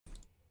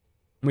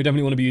We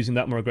definitely want to be using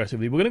that more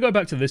aggressively. We're going to go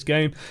back to this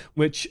game,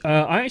 which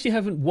I actually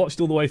haven't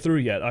watched all the way through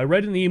yet. I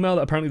read in the email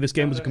that apparently this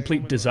game was a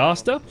complete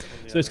disaster,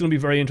 so it's going to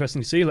be very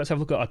interesting to see. Let's have a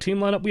look at our team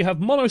lineup. We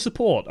have mono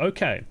support.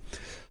 Okay.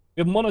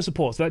 We have mono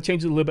support, so that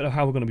changes a little bit of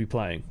how we're going to be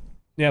playing.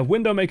 Yeah,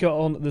 window maker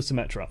on the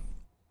Symmetra. I'm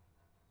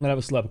going to have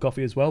a slab of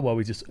coffee as well while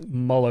we just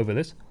mull over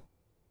this.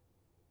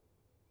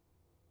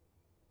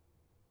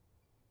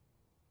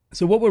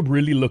 So what we're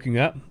really looking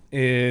at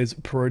is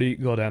pretty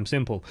goddamn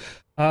simple.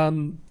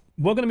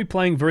 We're going to be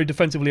playing very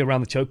defensively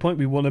around the choke point.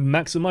 We want to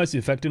maximize the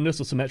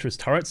effectiveness of Symmetra's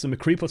turrets. So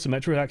McCree plus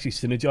Symmetra actually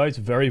synergize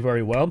very,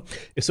 very well.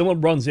 If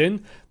someone runs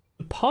in,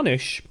 the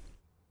punish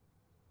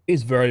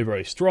is very,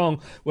 very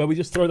strong, where we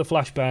just throw the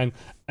flashbang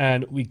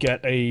and we get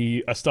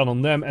a stun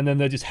on them, and then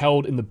they're just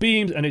held in the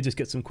beams, and it just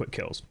gets some quick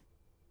kills.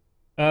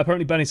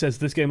 Apparently, Benny says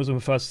this game was my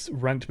first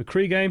ranked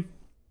McCree game.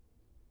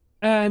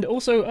 And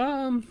also,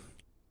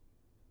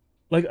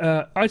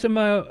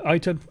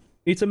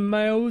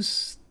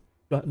 Itamaos.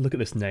 Look at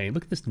this name.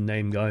 Look at this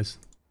name, guys.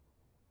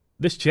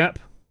 This chap.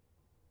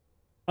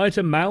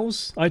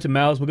 Itamaos. We're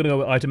going to go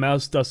with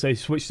Itamaos. Does say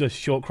switch to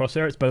short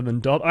crosshair. It's better than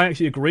dot. I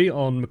actually agree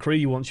on McCree.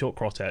 You want short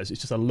crosshairs.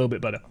 It's just a little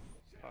bit better.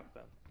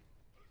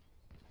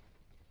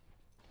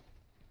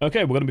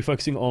 Okay, we're going to be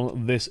focusing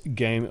on this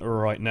game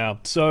right now.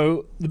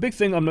 So, the big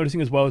thing I'm noticing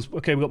as well is,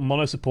 okay, we've got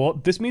mono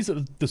support. This means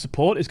that the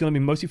support is going to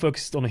be mostly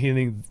focused on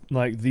healing,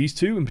 like, these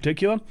two in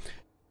particular.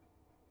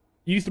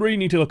 You three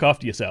need to look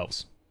after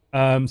yourselves.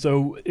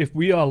 So, if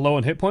we are low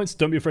on hit points,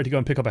 don't be afraid to go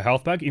and pick up a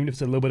health bag, even if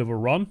it's a little bit of a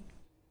run.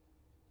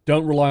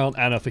 Don't rely on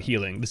Anna for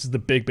healing. This is the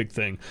big, big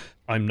thing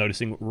I'm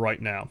noticing right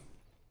now.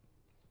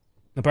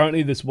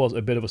 Apparently, this was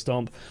a bit of a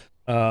stomp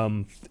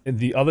in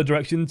the other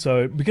direction.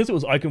 So, because it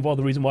was Eichenwald,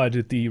 the reason why I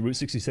did the Route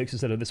 66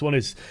 instead of this one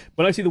is,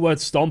 when I see the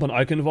word stomp on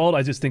Eichenwald,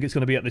 I just think it's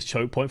going to be at this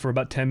choke point for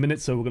about 10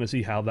 minutes, so we're going to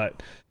see how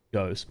that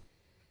goes.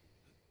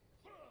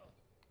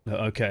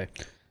 Okay.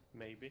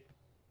 Maybe.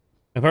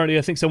 Apparently,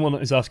 I think someone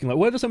is asking, like,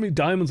 why are there so many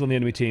diamonds on the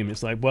enemy team?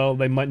 It's like, well,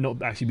 they might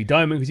not actually be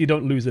diamond, because you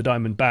don't lose the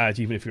diamond badge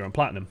even if you're on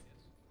platinum.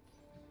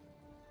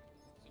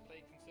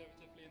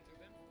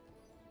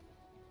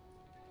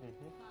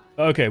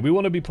 Okay, we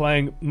want to be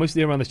playing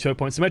mostly around this choke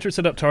point. Symmetra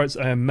set up turrets,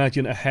 I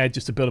imagine, ahead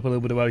just to build up a little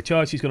bit of early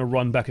charge. She's going to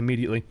run back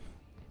immediately.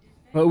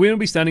 We're going to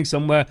be standing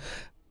somewhere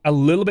a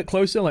little bit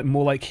closer, like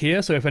more like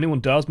here. So if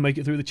anyone does make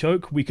it through the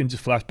choke, we can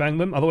just flashbang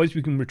them. Otherwise,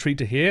 we can retreat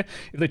to here.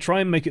 If they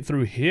try and make it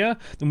through here,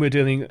 then we're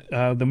dealing.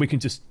 Then we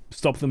can just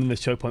stop them in this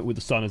choke point with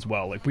the stun as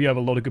well. Like, we have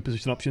a lot of good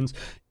position options.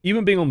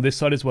 Even being on this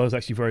side as well is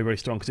actually very, very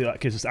strong because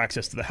that gives us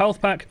access to the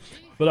health pack.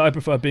 But I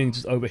prefer being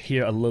just over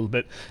here a little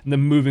bit and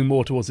then moving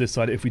more towards this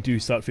side if we do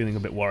start feeling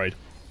a bit worried.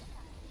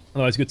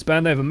 Otherwise, good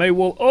span. They have a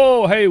Maywall.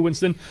 Oh, hey,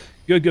 Winston.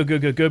 Good, good,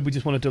 good, good, good. We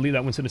just want to delete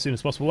that Winston as soon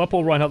as possible. Our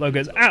poor Reinhardt, though,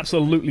 gets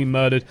absolutely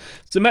murdered.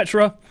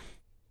 Symmetra.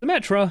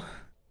 Symmetra.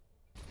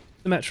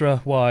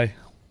 Symmetra. Why?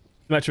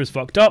 Symmetra is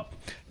fucked up.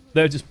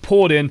 They're just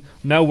poured in.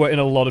 Now we're in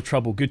a lot of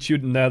trouble. Good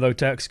shooting there, though,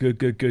 Tex. Good,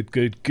 good, good,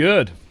 good,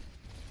 good.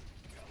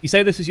 You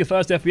say this is your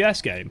first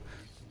FPS game?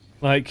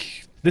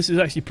 Like, this is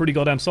actually pretty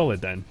goddamn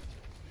solid, then.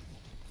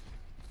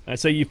 I'd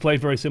say you've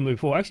played very similar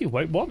before. Actually,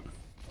 wait, what?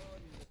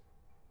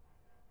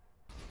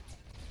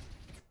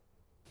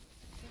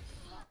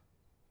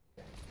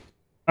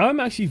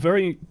 I'm actually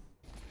very...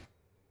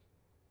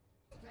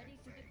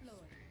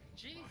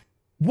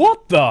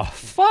 What the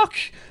fuck?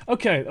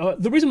 Okay,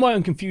 the reason why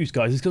I'm confused,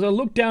 guys, is because I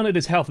looked down at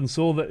his health and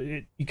saw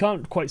that you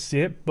can't quite see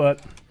it, but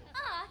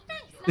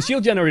the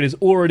shield generator is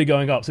already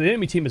going up, so the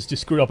enemy team has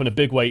just screwed up in a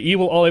big way.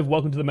 Evil Olive,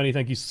 welcome to the many.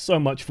 Thank you so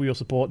much for your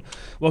support.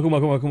 Welcome,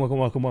 welcome, welcome, welcome,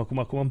 welcome, welcome,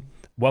 welcome.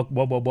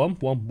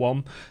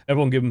 Welcome.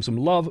 Everyone give him some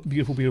love.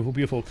 Beautiful, beautiful,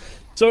 beautiful.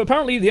 So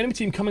apparently the enemy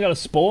team coming out of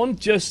spawn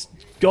just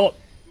got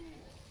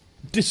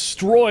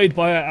destroyed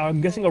by,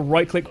 I'm guessing, a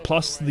right click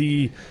plus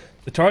the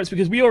turrets,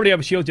 because we already have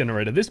a shield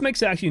generator. This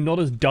makes it actually not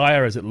as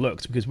dire as it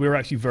looks, because we're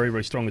actually very,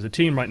 very strong as a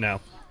team right now.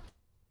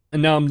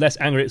 And now I'm less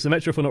angry at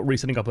Symmetra for not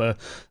resetting up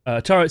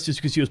her turrets just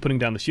because she was putting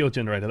down the shield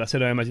generator. That's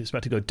it. I imagine it's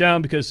about to go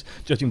down, because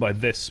judging by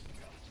this.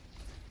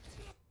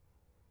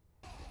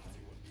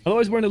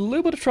 Otherwise, we're in a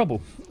little bit of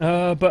trouble.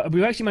 But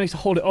we've actually managed to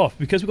hold it off.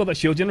 Because we've got that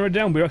shield generator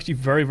down, we're actually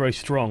very, very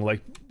strong.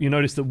 Like, you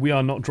notice that we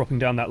are not dropping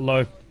down that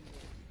low.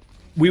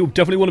 We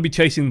definitely want to be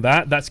chasing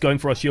that. That's going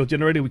for our shield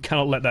generator. We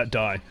cannot let that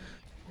die.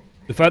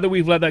 The fact that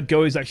we've let that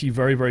go is actually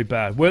very, very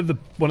bad. We're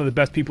one of the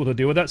best people to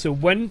deal with that. So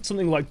when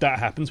something like that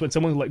happens, when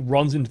someone like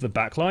runs into the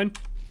back line,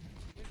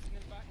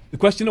 the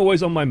question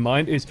always on my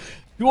mind is,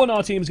 who on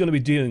our team is going to be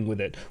dealing with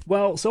it?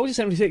 Well, Soldier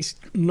 76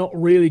 not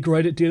really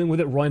great at dealing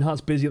with it.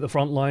 Reinhardt's busy at the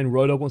front line.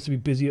 Rodog wants to be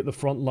busy at the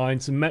front line.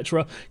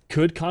 Symmetra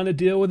could kind of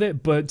deal with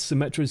it, but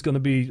Symmetra is going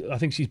to be, I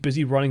think she's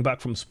busy running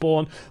back from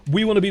spawn.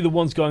 We want to be the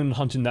ones going and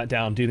hunting that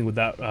down, dealing with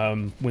that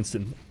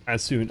Winston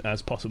as soon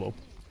as possible.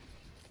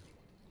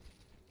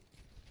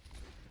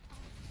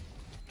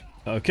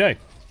 Okay.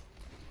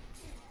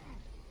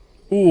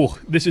 Ooh,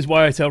 this is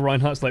why I tell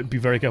Reinhardt's, like, be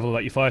very careful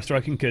about your fire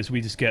striking, because we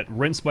just get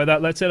rinsed by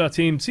that. Let's say our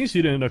team seems to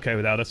be doing okay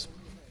without us.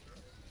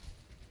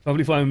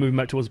 Probably fine moving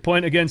back towards the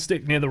point. Again,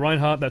 stick near the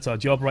Reinhardt. That's our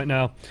job right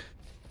now.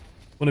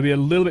 Want to be a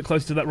little bit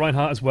closer to that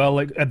Reinhardt as well.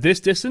 Like, at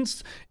this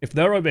distance, if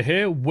they're over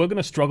here, we're going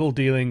to struggle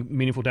dealing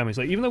meaningful damage.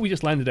 Like, even though we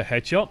just landed a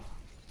headshot,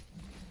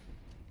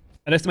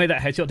 I'd estimate that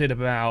headshot did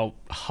about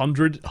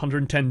 100,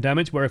 110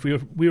 damage, where if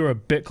we were a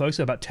bit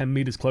closer, about 10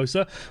 meters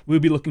closer, we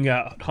would be looking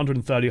at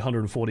 130,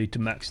 140 to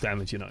max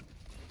damage, you know.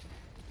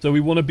 So we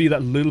want to be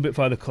that little bit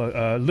further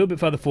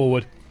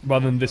forward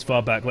rather than this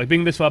far back. Like,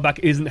 being this far back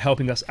isn't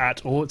helping us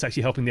at all. It's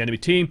actually helping the enemy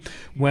team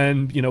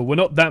when, you know, we're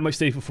not that much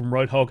safer from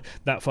Roadhog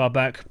that far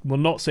back. We're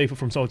not safer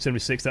from Soldier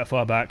 76 that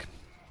far back.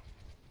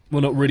 We're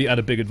not really at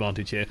a big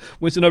advantage here.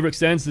 Winston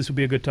overextends. This would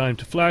be a good time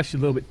to flash. A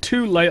little bit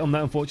too late on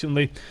that,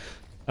 unfortunately.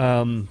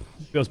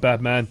 Feels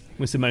bad, man.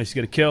 Winston managed to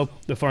get a kill.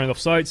 They're firing off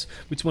sights.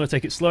 We just want to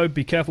take it slow.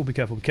 Be careful, be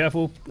careful, be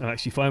careful. I'm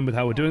actually fine with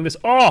how we're doing this.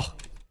 Oh!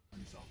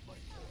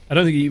 I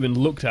don't think he even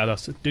looked at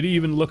us. Did he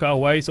even look our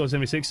way, Soldier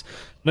 76?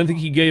 I don't think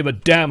he gave a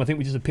damn. I think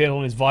we just appeared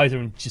on his visor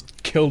and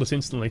just killed us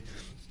instantly.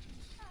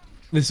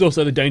 This is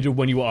also the danger of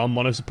when you are on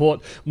mono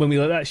support. When we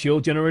let that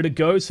shield generator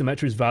go,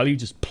 Symmetra's value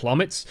just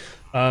plummets.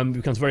 It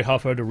becomes very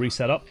hard for her to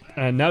reset up.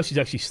 And now she's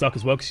actually stuck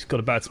as well because she's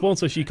got a bad spawn,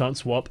 so she can't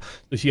swap.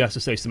 So she has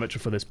to stay Symmetra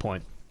for this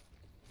point.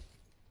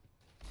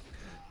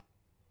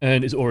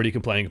 And is already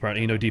complaining,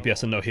 apparently. No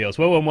DPS and no heals.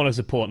 Well, on mono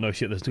support, no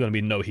shit. There's going to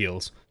be no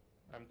heals.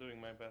 I'm doing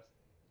my best.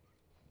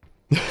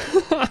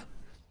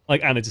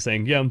 Like Anna just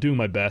saying, yeah, I'm doing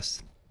my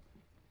best.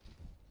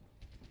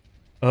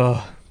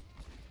 Ugh.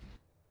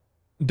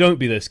 Don't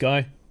be this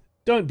guy.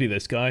 Don't be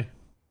this guy.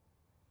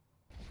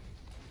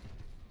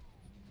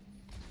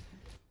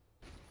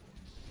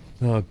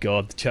 Oh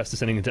god, the chat's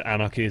descending into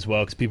anarchy as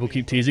well, because people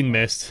keep teasing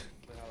Mist.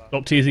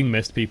 Stop teasing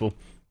Mist, people.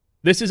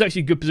 This is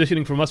actually good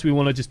positioning from us. We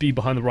want to just be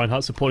behind the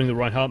Reinhardt, supporting the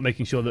Reinhardt,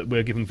 making sure that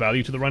we're giving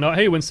value to the Reinhardt.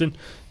 Hey, Winston.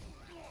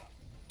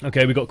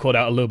 Okay, we got caught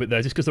out a little bit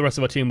there, just because the rest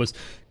of our team was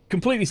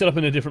completely set up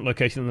in a different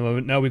location at the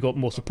moment. Now we've got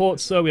more support,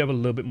 so we have a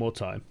little bit more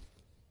time.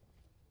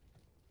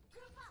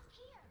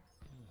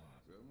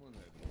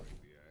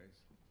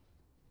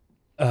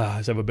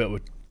 Let's have a bit of a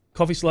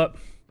coffee slap.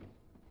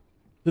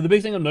 So the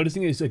big thing I'm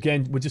noticing is,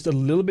 again, we're just a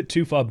little bit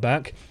too far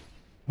back,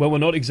 where we're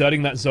not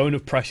exerting that zone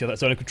of pressure, that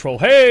zone of control.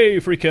 Hey,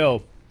 free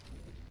kill!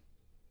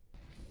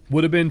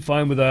 Would have been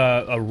fine with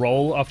a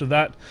roll after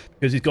that,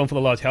 because he's gone for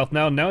the large health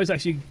now. Now he's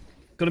actually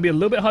going to be a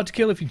little bit hard to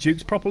kill if he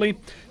jukes properly.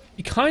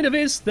 He kind of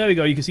is. There we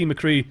go. You can see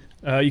McCree.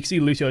 You can see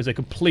Lucio is a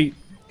complete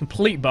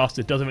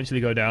bastard. Does eventually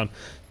go down.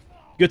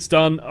 Good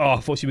stun. Oh,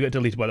 unfortunately we get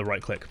deleted by the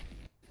right click.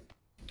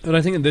 And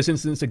I think in this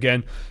instance,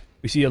 again,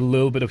 we see a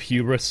little bit of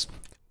hubris,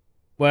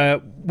 where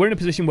we're in a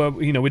position where,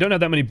 you know, we don't have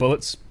that many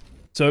bullets.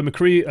 So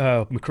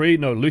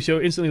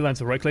Lucio instantly lands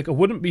the right click. I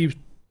wouldn't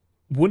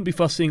be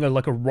fussing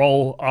like a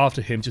roll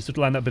after him just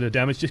to land that bit of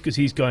damage, just because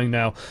he's going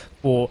now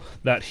for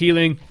that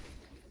healing.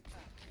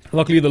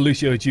 Luckily, the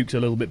Lucio jukes a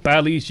little bit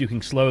badly. He's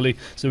juking slowly,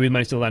 so we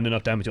managed to land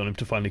enough damage on him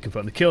to finally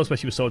confirm the kill,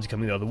 especially with Soldier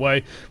coming the other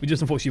way. We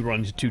just unfortunately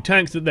run into two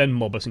tanks that then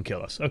mob us and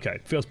kill us. Okay,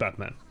 feels bad,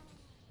 man.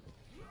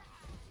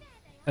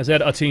 As I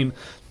said, our team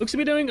looks to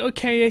be doing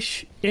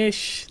okay-ish.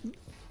 It's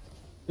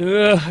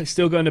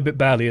still going a bit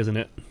badly, isn't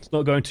it? It's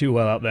not going too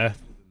well out there.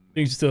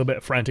 Things are still a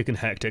bit frantic and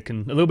hectic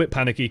and a little bit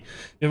panicky.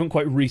 We haven't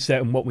quite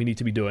reset on what we need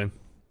to be doing.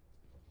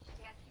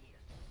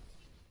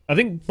 I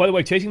think, by the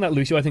way, chasing that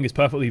Lucio I think is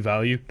perfectly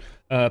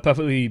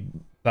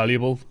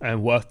valuable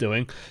and worth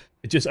doing.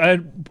 It just, I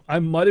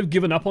might have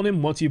given up on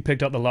him once you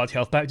picked up the large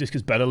health pack, just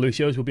because better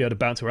Lucios will be able to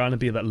bounce around and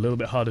be that little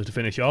bit harder to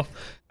finish off.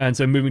 And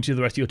so moving to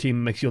the rest of your team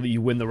and make sure that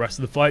you win the rest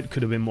of the fight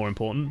could have been more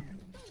important.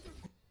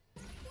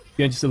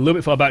 Again, just a little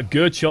bit far back.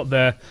 Good shot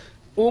there.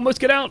 Almost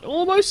get out.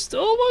 Almost.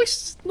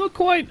 Not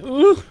quite.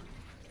 Ugh.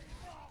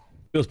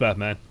 Feels bad,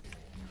 man.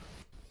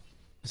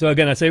 So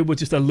again, I say we're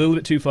just a little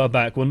bit too far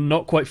back. We're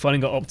not quite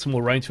finding our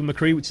optimal range for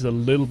McCree, which is a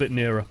little bit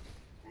nearer.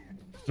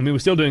 I mean, we're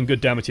still doing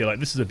good damage here. Like,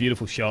 this is a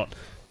beautiful shot.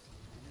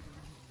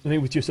 I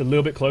think we're just a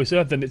little bit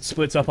closer. Then it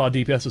splits up our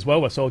DPS as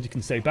well, where Soldier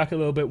can stay back a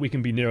little bit. We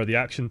can be nearer the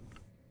action.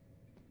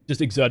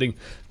 Just exerting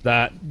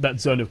that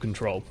zone of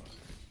control.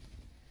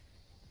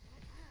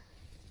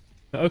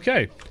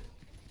 Okay.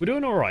 We're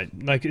doing alright.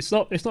 Like, it's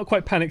not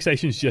quite panic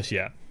stations just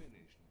yet.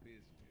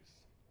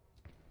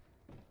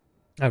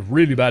 I have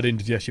really bad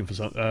indigestion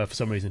for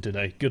some reason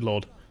today. Good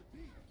lord.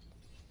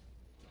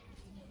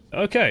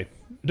 Okay,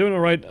 doing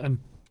alright, and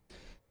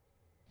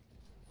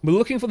we're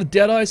looking for the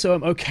Deadeye, so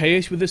I'm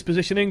okay-ish with this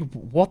positioning.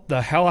 What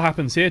the hell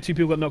happens here? Two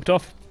people got knocked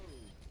off.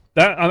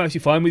 That I'm actually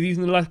fine with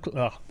using the left click.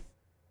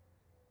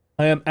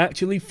 I am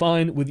actually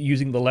fine with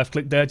using the left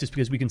click there, just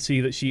because we can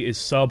see that she is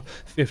sub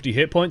 50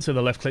 hit points, so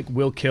the left click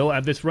will kill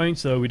at this range,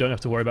 so we don't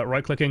have to worry about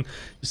right clicking.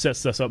 It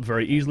sets us up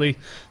very easily.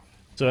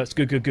 So that's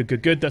good.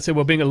 That's it.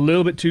 We're being a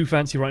little bit too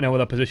fancy right now with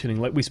our positioning.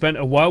 Like, we spent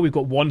a while, we've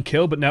got one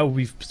kill, but now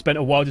we've spent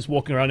a while just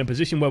walking around in a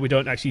position where we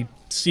don't actually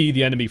see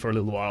the enemy for a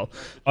little while.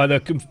 Either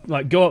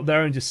like go up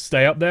there and just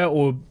stay up there,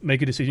 or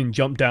make a decision,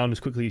 jump down as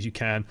quickly as you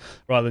can,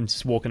 rather than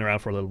just walking around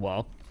for a little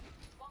while.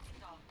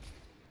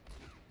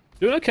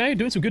 Doing okay,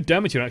 doing some good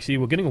damage here actually.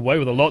 We're getting away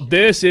with a lot.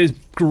 This is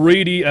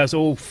greedy as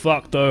all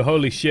fuck though.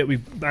 Holy shit, we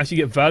actually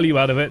get value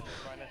out of it.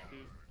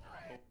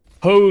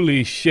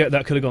 Holy shit,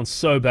 that could have gone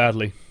so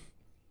badly.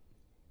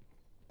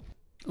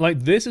 like,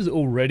 this is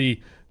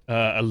already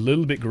a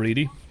little bit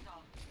greedy.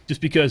 Just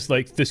because,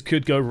 like, this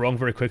could go wrong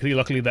very quickly.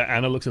 Luckily, that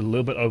Anna looks a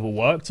little bit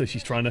overworked, so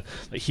she's trying to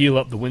like, heal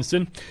up the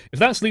Winston. If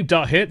that sleep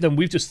dart hit, then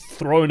we've just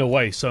thrown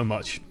away so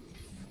much.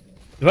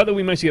 The fact that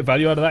we managed to get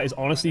value out of that is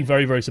honestly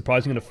very, very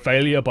surprising, and a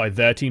failure by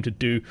their team to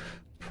do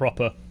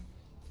proper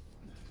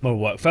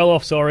work. Fell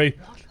off, sorry.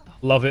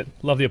 Love it.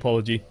 Love the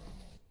apology.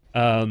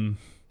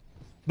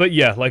 But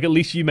yeah, like, at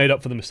least you made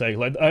up for the mistake.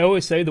 Like, I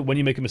always say that when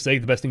you make a mistake,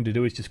 the best thing to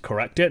do is just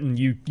correct it, and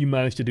you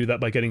managed to do that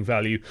by getting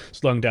value,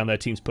 slowing down their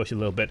team's push a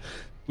little bit.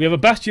 We have a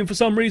Bastion for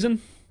some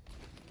reason.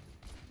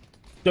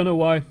 Don't know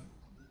why.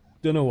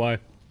 Don't know why.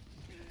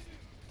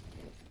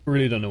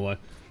 Really don't know why.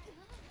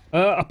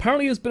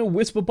 Apparently there's been a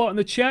whisper bot in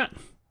the chat.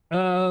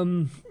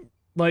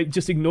 Like,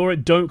 just ignore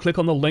it. Don't click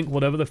on the link,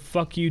 whatever the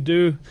fuck you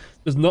do.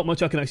 There's not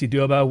much I can actually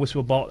do about a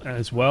whisper bot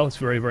as well. It's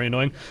very, very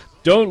annoying.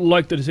 Don't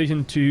like the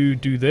decision to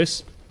do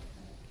this.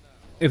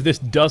 If this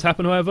does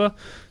happen, however,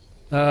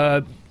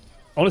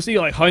 honestly,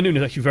 like, High Noon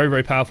is actually very,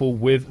 very powerful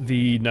with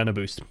the Nano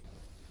Boost.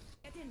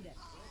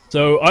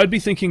 So I'd be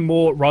thinking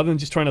more, rather than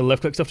just trying to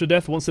left-click stuff to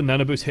death, once the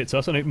Nano Boost hits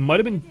us, and it might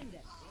have been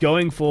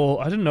going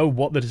for, I don't know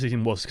what the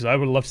decision was, because I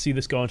would love to see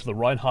this go into the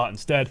Reinhardt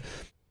instead.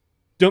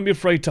 Don't be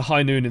afraid to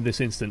High Noon in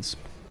this instance.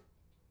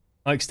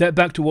 Like, step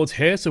back towards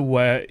here, so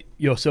where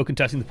you're still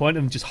contesting the point,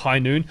 and just High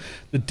Noon.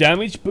 The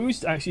damage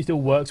boost actually still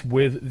works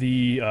with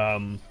the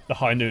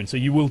High Noon, so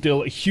you will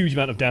deal a huge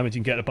amount of damage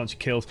and get a bunch of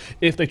kills.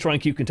 If they try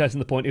and keep contesting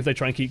the point, if they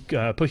try and keep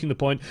pushing the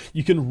point,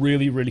 you can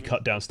really, really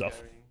cut down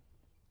stuff.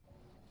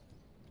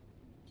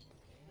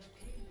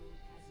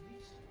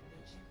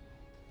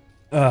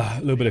 A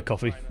little bit of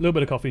coffee. A little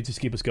bit of coffee just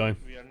to keep us going.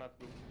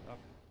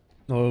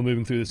 Oh,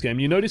 moving through this game.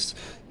 You notice,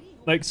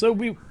 like, so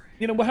we're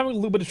having a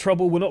little bit of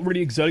trouble. We're not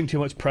really exerting too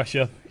much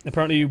pressure.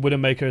 Apparently,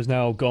 Widowmaker has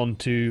now gone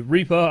to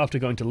Reaper after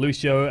going to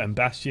Lucio and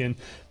Bastion.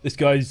 This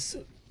guy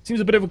seems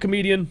a bit of a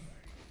comedian.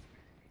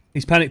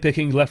 He's panic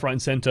picking left, right,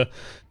 and center,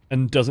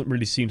 and doesn't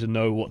really seem to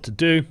know what to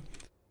do.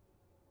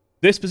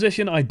 This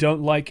position I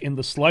don't like in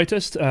the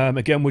slightest.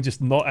 Again, we're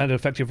just not at an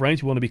effective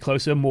range. We want to be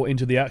closer, more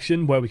into the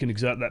action, where we can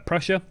exert that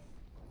pressure.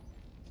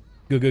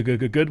 Good, good, good,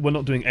 good, good. We're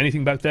not doing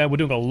anything back there. We're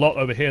doing a lot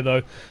over here,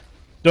 though.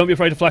 Don't be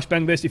afraid to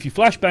flashbang this. If you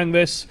flashbang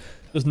this,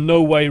 there's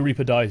no way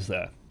Reaper dies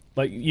there.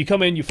 Like, you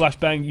come in, you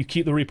flashbang, you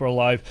keep the Reaper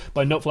alive.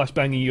 By not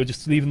flashbanging, you're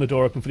just leaving the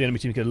door open for the enemy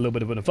team to get a little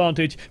bit of an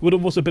advantage. It would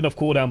have also been off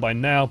cooldown by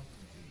now.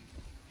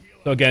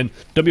 So again,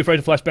 don't be afraid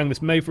to flashbang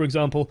this Mei, for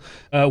example.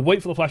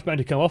 Wait for the flashbang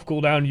to come off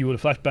cooldown. You would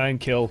have flashbang,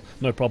 kill,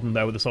 no problem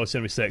there with the Solid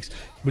 76.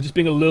 We're just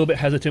being a little bit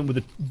hesitant with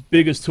the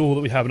biggest tool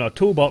that we have in our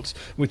toolbox,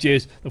 which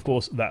is, of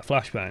course, that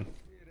flashbang.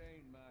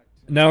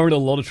 Now we're in a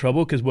lot of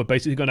trouble because we're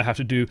basically going to have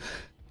to do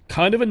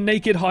kind of a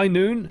naked High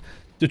Noon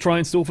to try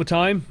and stall for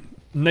time.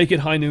 Naked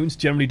High Noons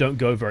generally don't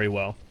go very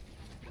well.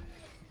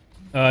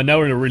 Now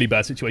we're in a really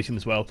bad situation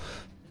as well.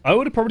 I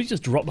would have probably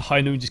just dropped the High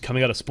Noon just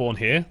coming out of spawn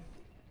here.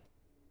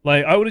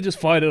 Like, I would have just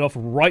fired it off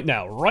right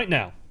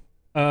now.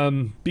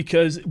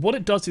 Because what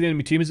it does to the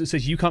enemy team is it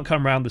says you can't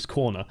come around this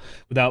corner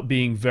without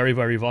being very,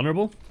 very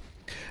vulnerable.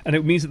 And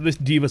it means that this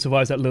D.Va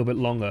survives that a little bit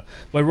longer.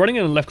 By running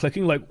in and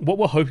left-clicking, like, what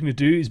we're hoping to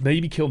do is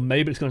maybe kill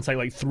Mei, but it's going to take,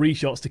 like, 3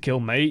 shots to kill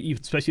Mei,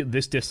 especially at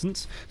this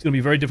distance. It's going to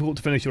be very difficult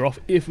to finish her off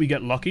if we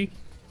get lucky.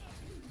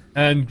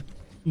 And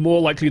more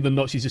likely than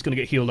not, she's just going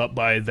to get healed up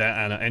by their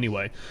Anna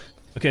anyway.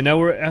 Okay, now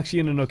we're actually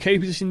in an okay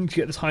position to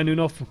get this High Noon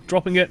off.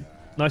 Dropping it.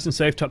 Nice and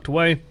safe, tucked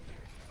away.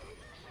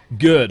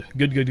 Good.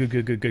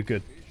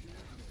 Good.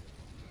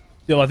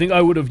 Still, I think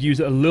I would have used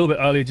it a little bit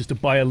earlier just to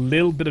buy a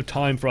little bit of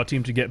time for our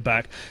team to get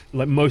back.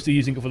 Like, mostly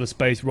using it for the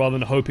space rather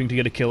than hoping to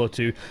get a kill or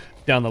two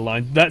down the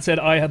line. That said,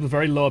 I have a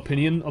very low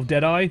opinion of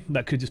Deadeye.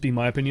 That could just be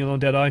my opinion on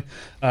Deadeye.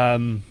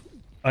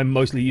 I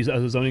mostly use it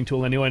as a zoning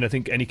tool anyway, and I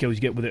think any kills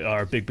you get with it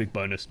are a big, big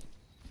bonus.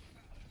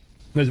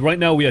 Because right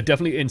now we are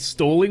definitely in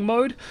stalling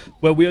mode,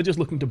 where we are just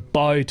looking to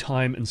buy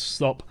time and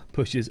stop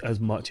pushes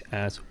as much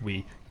as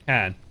we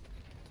can.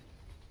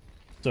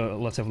 So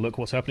let's have a look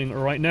what's happening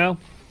right now.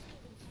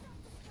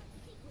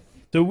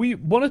 So we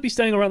want to be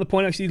staying around the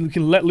point. Actually, we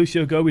can let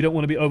Lucio go. We don't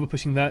want to be over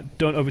pushing that.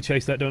 Don't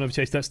overchase that. Don't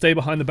overchase that. Stay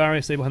behind the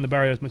barrier. Stay behind the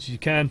barrier as much as you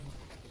can.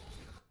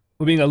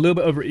 We're being a little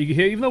bit over eager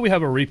here. Even though we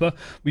have a Reaper,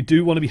 we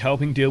do want to be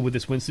helping deal with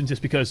this Winston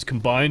just because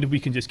combined we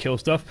can just kill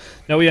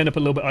stuff. Now we end up a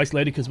little bit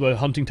isolated because we're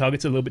hunting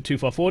targets a little bit too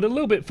far forward, a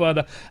little bit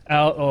further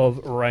out of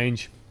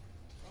range.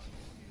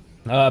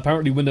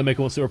 Apparently Widowmaker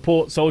wants to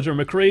report Soldier and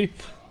McCree.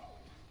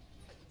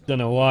 Don't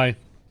know why.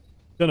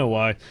 Don't know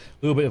why. A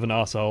little bit of an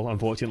arsehole,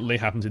 unfortunately,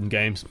 happens in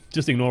games.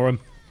 Just ignore him.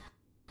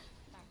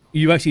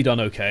 You've actually done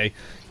okay.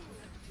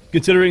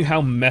 Considering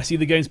how messy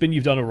the game's been,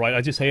 you've done alright. I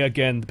just say,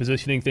 again, the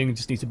positioning thing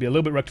just needs to be a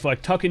little bit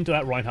rectified. Tuck into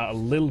that Reinhardt a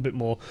little bit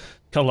more.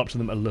 Cuddle up to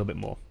them a little bit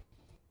more.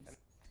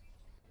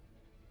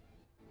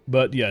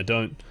 But yeah,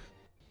 don't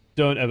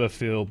ever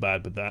feel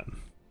bad with that.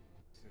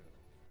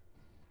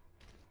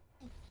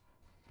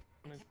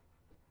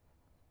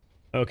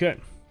 Okay.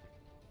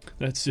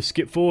 Let's just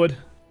skip forward.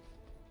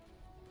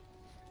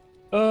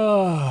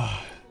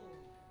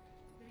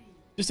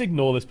 Just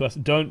ignore this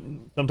person.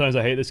 Sometimes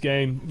I hate this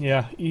game.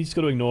 Yeah, you just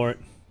got to ignore it.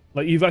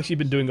 Like, you've actually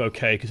been doing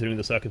okay considering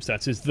the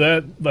circumstances.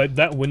 Like,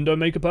 that window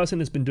maker person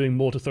has been doing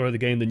more to throw the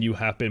game than you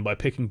have been by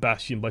picking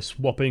Bastion, by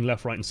swapping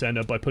left, right, and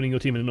center, by putting your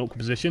team in an awkward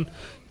position.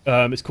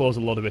 It's caused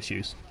a lot of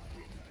issues.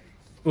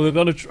 Well, they're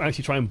going to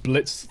actually try and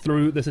blitz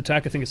through this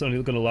attack. I think it's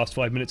only going to last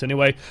 5 minutes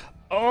anyway.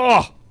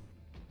 Oh!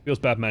 Feels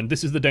bad, man.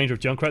 This is the danger of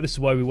Junkrat. This is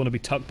why we want to be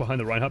tucked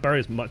behind the Reinhardt barrier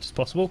as much as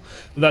possible.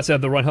 But that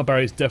said, the Reinhardt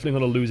barrier is definitely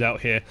going to lose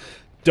out here.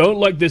 Don't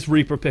like this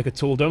Reaper pick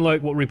at all. Don't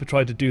like what Reaper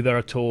tried to do there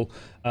at all.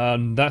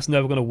 That's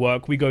never going to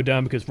work. We go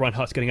down because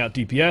Reinhardt's getting out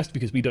DPS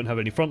because we don't have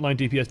any frontline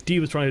DPS. D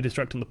was trying to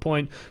distract on the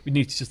point. We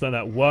need to just let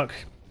that work.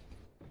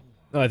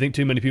 I think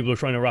too many people are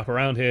trying to wrap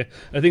around here.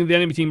 I think if the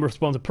enemy team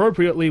responds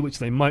appropriately, which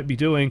they might be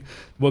doing,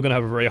 we're going to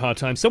have a very hard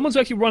time. Someone's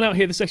actually run out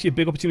here. This is actually a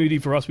big opportunity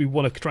for us. We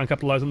want to try and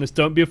capitalize on this.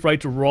 Don't be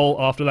afraid to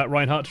roll after that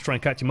Reinhardt to try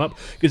and catch him up.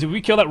 Because if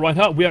we kill that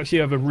Reinhardt, we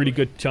actually have a really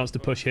good chance to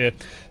push here.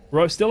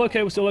 We're still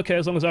okay. We're still okay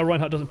as long as our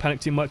Reinhardt doesn't panic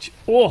too much.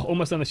 Oh,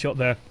 almost done the shot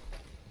there.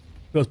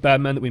 Feels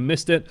bad, man, that we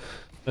missed it.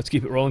 Let's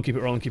keep it rolling, keep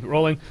it rolling, keep it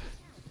rolling.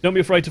 Don't be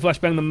afraid to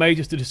flashbang the Mage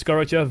just to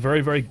discourage her.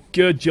 Very, very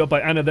good job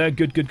by Anna there.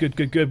 Good, good, good,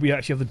 good, good. We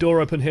actually have the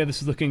door open here.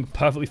 This is looking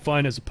perfectly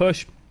fine as a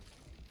push.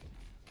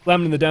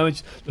 Slamming the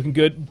damage. Looking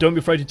good. Don't be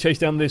afraid to chase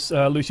down this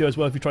Lucio as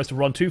well if he tries to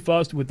run too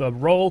fast with the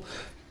roll.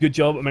 Good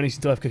job at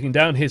managing to have cooking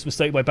down. His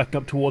mistake by backing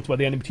up towards where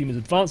the enemy team is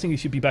advancing. He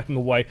should be backing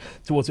away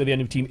towards where the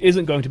enemy team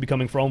isn't going to be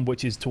coming from,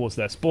 which is towards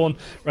their spawn.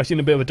 We're actually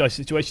in a bit of a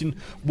dicey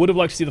situation. Would have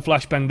liked to see the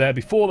flashbang there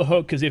before the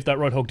hook, because if that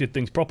Roadhog did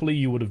things properly,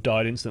 you would have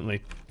died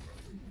instantly.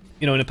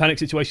 You know, in a panic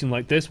situation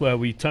like this, where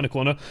we turn a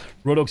corner,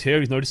 Roadhog's here,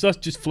 he's noticed us,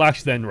 just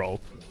flash, then roll.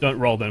 Don't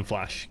roll, then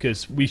flash,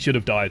 because we should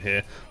have died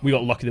here. We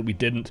got lucky that we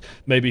didn't.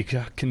 Maybe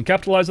can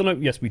capitalize on it?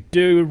 Yes, we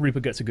do.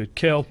 Reaper gets a good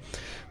kill.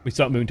 We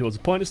start moving towards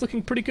the point. It's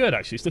looking pretty good,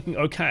 actually. It's looking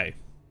okay.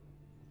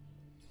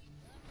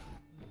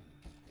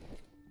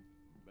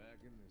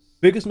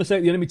 Biggest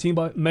mistake the enemy team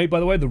made, by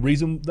the way, the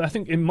reason, I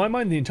think, in my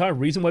mind, the entire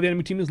reason why the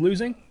enemy team is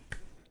losing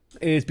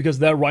is because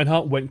their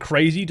Reinhardt went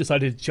crazy,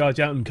 decided to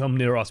charge out and come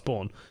near our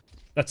spawn.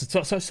 That's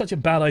such a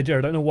bad idea.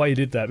 I don't know why you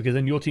did that, because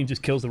then your team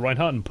just kills the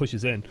Reinhardt and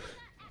pushes in.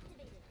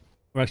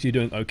 We're actually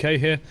doing okay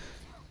here.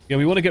 Yeah,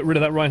 we want to get rid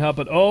of that Reinhardt,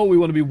 but oh, we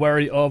want to be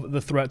wary of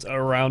the threats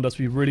around us.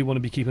 We really want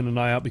to be keeping an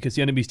eye out, because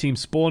the enemy's team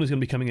spawn is going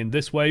to be coming in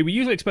this way. We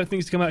usually expect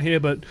things to come out here,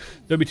 but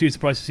don't be too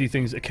surprised to see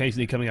things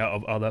occasionally coming out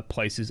of other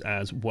places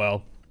as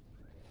well.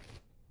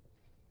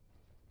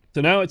 So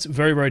now it's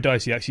very, very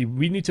dicey, actually.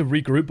 We need to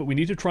regroup, but we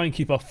need to try and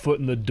keep our foot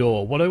in the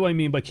door. What do I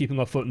mean by keeping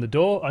our foot in the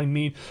door? I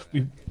mean,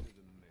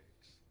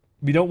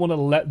 we don't want to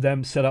let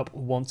them set up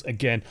once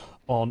again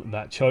on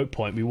that choke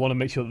point. We want to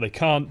make sure that they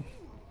can't.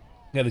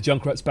 Yeah, the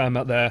Junkrat spam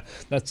out there.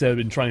 That's they've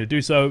been trying to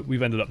do so.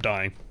 We've ended up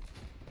dying.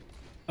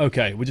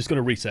 Okay, we're just going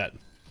to reset.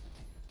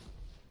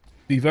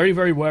 Be very,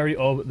 very wary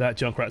of that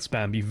Junkrat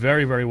spam. Be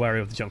very, very wary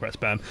of the Junkrat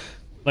spam.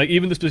 Like,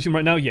 even this position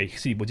right now, yeah, you can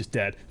see we're just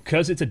dead.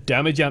 Because it's a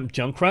damage amp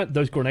Junkrat,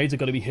 those grenades are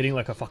going to be hitting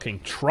like a fucking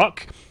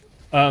truck.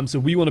 So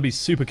we want to be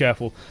super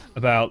careful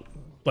about,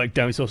 like,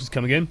 damage sources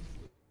coming in.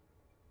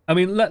 I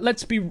mean,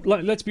 let's be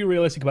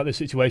realistic about this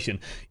situation.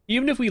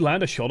 Even if we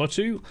land a shot or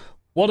two,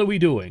 what are we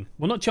doing?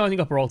 We're not charging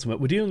up our ultimate.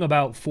 We're dealing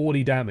about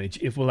 40 damage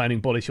if we're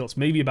landing body shots,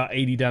 maybe about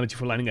 80 damage if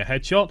we're landing a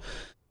headshot.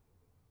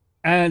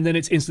 And then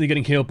it's instantly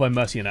getting healed by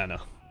Mercy and Anna.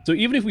 So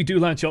even if we do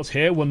land shots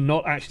here, we're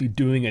not actually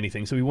doing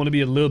anything. So we want to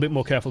be a little bit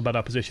more careful about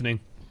our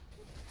positioning,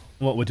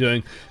 what we're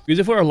doing. Because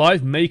if we're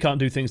alive, Mei can't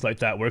do things like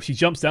that, where if she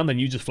jumps down, then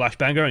you just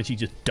flashbang her and she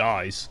just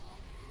dies.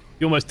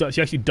 She almost does.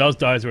 She actually does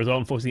die as a result.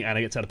 Unfortunately, Anna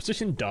gets out of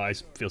position,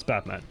 dies. Feels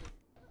bad, man.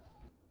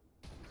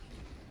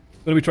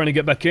 Going to be trying to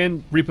get back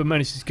in. Reaper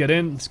manages to get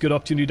in. It's a good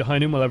opportunity to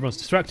hide him while everyone's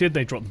distracted.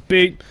 They drop the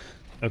beat.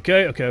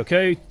 Okay, okay,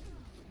 okay.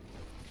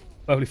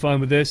 Perfectly fine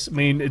with this. I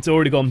mean, it's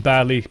already gone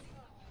badly.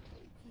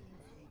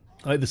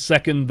 Like the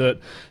second that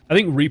I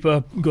think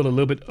Reaper got a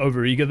little bit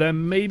overeager there,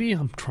 maybe.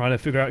 I'm trying to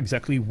figure out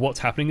exactly what's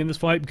happening in this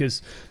fight,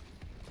 because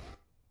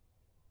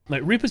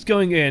like Reaper's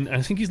going in, and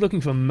I think he's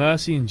looking for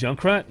Mercy and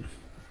Junkrat.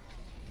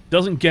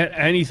 Doesn't get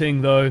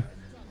anything though.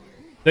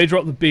 They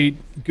drop the beat.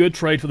 Good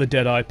trade for the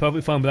Deadeye.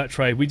 Perfectly fine with that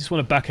trade. We just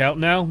want to back out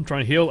now. I'm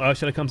trying to heal.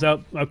 Ursula comes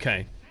out.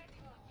 Okay.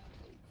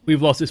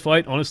 We've lost this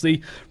fight,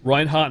 honestly.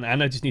 Reinhardt and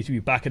Anna just need to be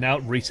backing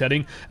out,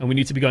 resetting, and we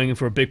need to be going in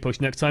for a big push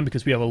next time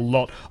because we have a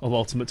lot of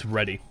ultimates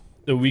ready.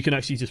 So we can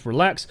actually just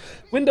relax.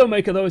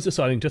 Windowmaker, though, is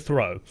deciding to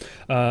throw,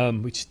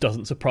 which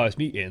doesn't surprise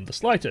me in the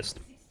slightest.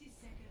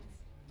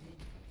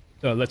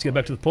 So let's get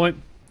back to the point.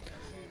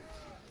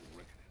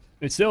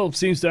 It still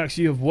seems to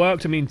actually have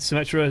worked. I mean,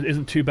 Symmetra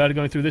isn't too bad at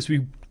going through this.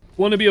 We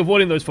want to be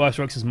avoiding those fire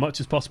strikes as much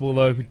as possible,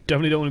 though. We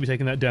definitely don't want to be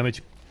taking that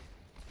damage.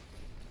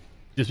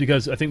 Just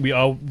because I think we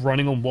are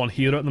running on one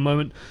healer at the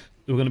moment.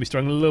 So we're going to be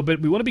struggling a little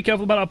bit. We want to be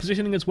careful about our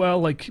positioning as well.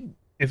 Like,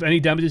 if any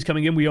damage is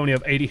coming in, we only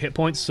have 80 hit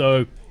points,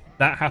 so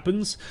that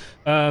happens.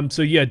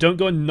 So yeah, don't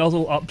go and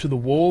nuzzle up to the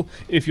wall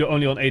if you're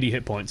only on 80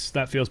 hit points.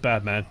 That feels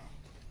bad, man.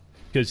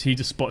 Because he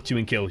just spots you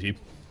and kills you.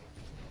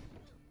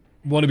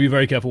 Want to be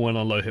very careful when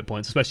on low hit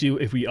points,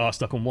 especially if we are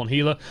stuck on one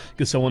healer,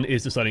 because someone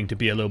is deciding to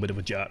be a little bit of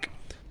a jerk.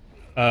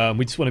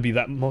 We just want to be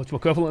that much more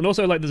careful. And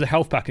also, like, there's a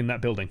health pack in that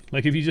building.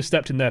 Like, if you just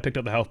stepped in there, picked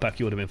up the health pack,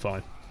 you would have been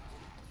fine.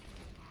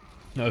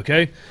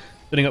 Okay,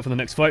 setting up for the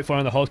next fight. Fire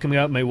on the hold coming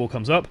out. Maywall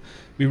comes up.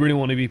 We really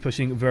want to be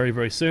pushing very,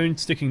 very soon.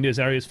 Sticking to this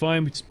area is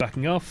fine. We're just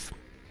backing off.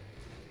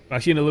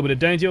 Actually in a little bit of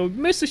danger.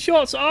 Miss the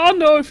shots. Oh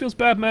no, it feels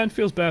bad, man.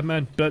 Feels bad,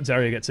 man. But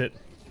Zarya gets it.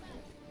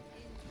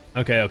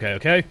 Okay, okay,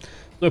 okay.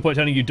 No point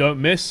telling you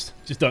don't miss.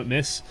 Just don't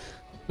miss.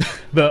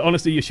 But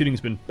honestly, your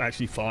shooting's been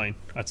actually fine,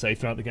 I'd say,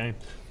 throughout the game.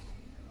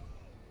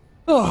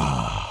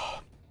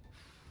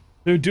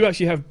 We do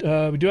actually have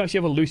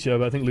a Lucio,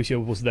 but I think Lucio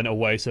was then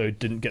away, so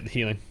didn't get the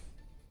healing.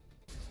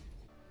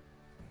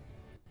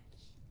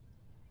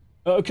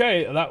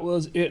 Okay, that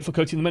was it for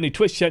Coaching the Many.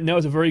 Twitch chat now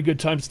is a very good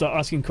time to start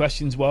asking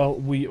questions while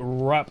we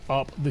wrap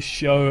up the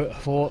show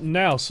for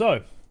now.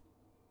 So,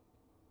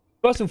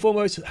 first and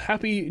foremost,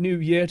 Happy New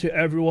Year to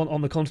everyone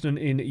on the continent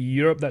in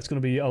Europe. That's going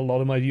to be a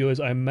lot of my viewers,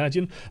 I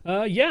imagine.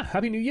 Yeah,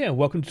 Happy New Year.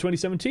 Welcome to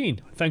 2017.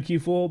 Thank you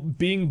for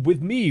being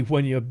with me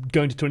when you're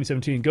going to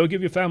 2017. Go give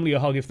your family a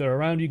hug if they're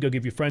around you. Go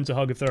give your friends a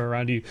hug if they're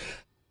around you.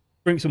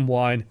 Drink some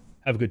wine.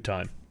 Have a good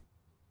time.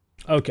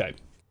 Okay.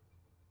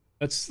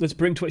 Let's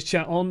bring Twitch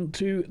chat on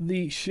to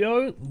the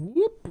show.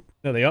 Whoop.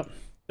 There they are.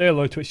 Say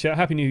hello, Twitch chat.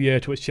 Happy New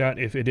Year, Twitch chat,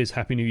 if it is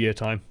Happy New Year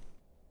time.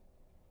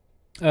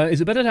 Is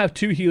it better to have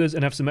two healers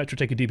and have Symmetra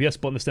take a DPS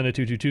spot in the standard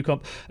 2-2-2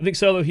 comp? I think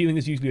solo healing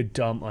is usually a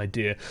dumb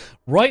idea.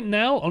 Right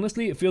now,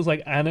 honestly, it feels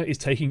like Anna is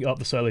taking up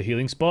the solo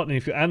healing spot, and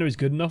if your Anna is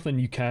good enough, then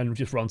you can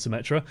just run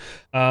Symmetra.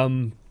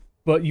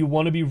 But you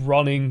want to be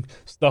running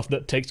stuff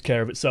that takes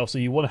care of itself. So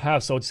you want to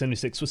have Soldier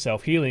 76 for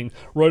self-healing,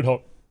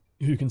 Roadhog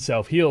who can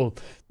self-heal,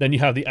 then you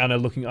have the Anna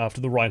looking after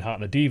the Reinhardt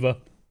and the Diva,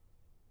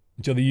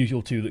 which are the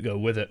usual two that go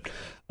with it.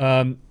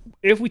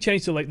 If we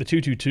change to like the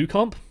 2-2-2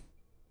 comp,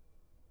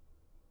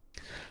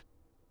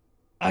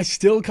 I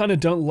still kind of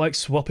don't like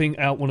swapping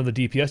out one of the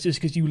DPS just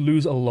because you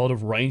lose a lot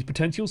of range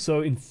potential. So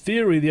in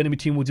theory, the enemy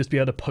team will just be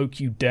able to poke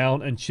you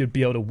down and should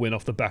be able to win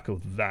off the back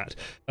of that.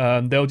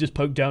 They'll just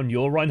poke down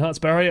your Reinhardt's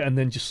barrier and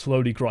then just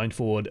slowly grind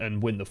forward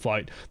and win the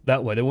fight.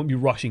 That way, they won't be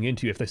rushing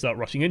into you. If they start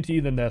rushing into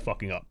you, then they're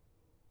fucking up.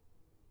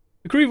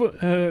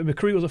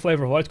 McCree was a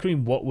flavor of ice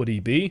cream. What would he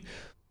be?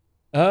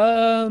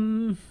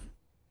 Something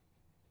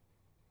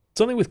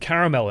with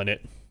caramel in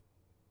it.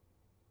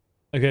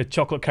 Like a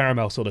chocolate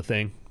caramel sort of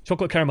thing.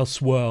 Chocolate caramel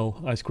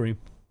swirl ice cream.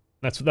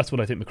 That's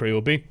what I think McCree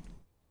will be.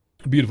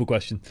 Beautiful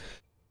question.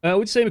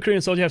 Would you say McCree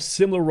and Soldier have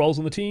similar roles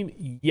on the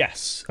team?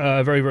 Yes.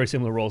 Very, very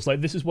similar roles. Like,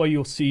 this is where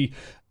you'll see...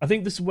 I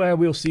think this is where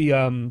we'll see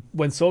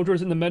when Soldier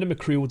is in the meta,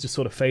 McCree will just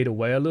sort of fade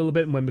away a little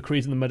bit, and when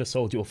McCree's in the meta,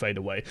 Soldier will fade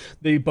away.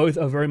 They both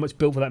are very much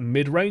built for that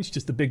mid-range,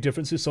 just the big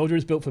difference is Soldier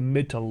is built for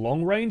mid to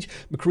long range,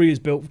 McCree is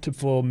built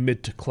for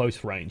mid to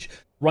close range.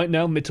 Right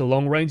now, mid to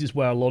long range is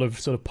where a lot of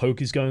sort of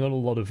poke is going on, a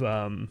lot of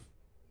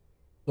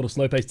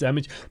slow-paced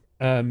damage.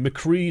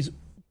 McCree's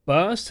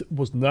burst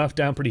was nerfed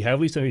down pretty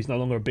heavily, so he's no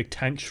longer a big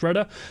tank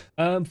shredder.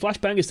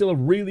 Flashbang is still a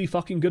really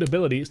fucking good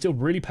ability. It's still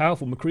really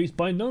powerful. McCree's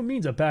by no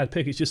means a bad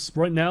pick. It's just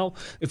right now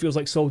it feels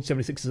like Soldier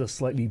 76 is a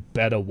slightly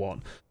better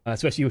one.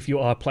 Especially if you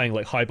are playing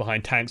like high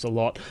behind tanks a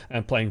lot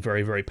and playing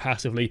very, very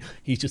passively.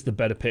 He's just the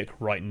better pick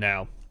right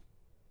now.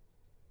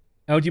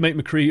 How do you make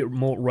McCree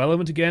more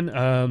relevant again?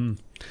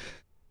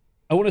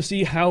 I want to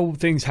see how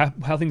things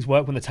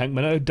work when the tank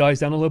meta dies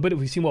down a little bit. If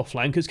we see more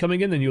flankers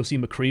coming in, then you'll see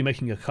McCree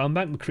making a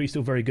comeback. McCree's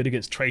still very good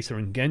against Tracer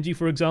and Genji,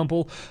 for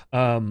example.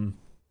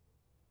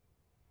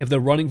 If they're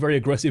running very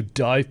aggressive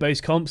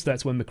dive-based comps,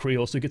 that's when McCree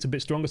also gets a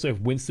bit stronger. So if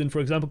Winston, for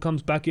example,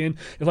 comes back in,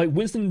 if like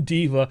Winston,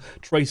 Diva,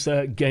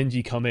 Tracer,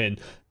 Genji come in,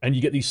 and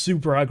you get these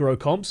super aggro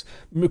comps,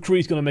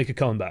 McCree's going to make a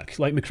comeback.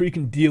 Like, McCree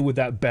can deal with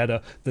that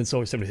better than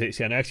Soldier 76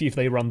 can. Actually, if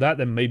they run that,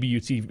 then maybe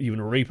you'd see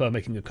even Reaper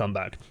making a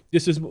comeback.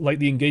 Just as like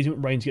the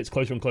engagement range gets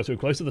closer and closer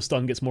and closer, the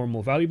stun gets more and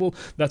more valuable,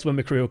 that's when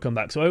McCree will come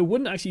back. So I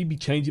wouldn't actually be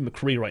changing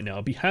McCree right now.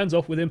 I'd be hands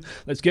off with him.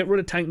 Let's get rid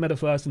of tank meta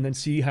first and then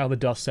see how the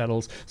dust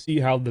settles, see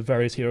how the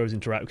various heroes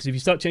interact. Because if you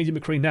start changing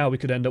McCree now, we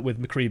could end up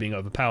with McCree being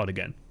overpowered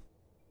again.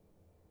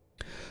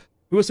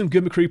 Who are some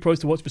good McCree pros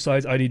to watch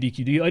besides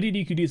IDDQD?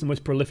 IDDQD is the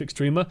most prolific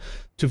streamer.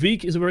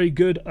 Tavik is a very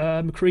good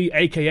McCree.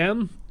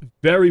 AKM,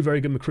 very, very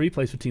good McCree,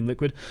 plays for Team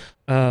Liquid,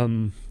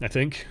 I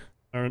think.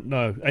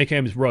 No,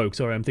 AKM is Rogue,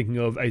 sorry, I'm thinking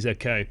of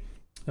AZK.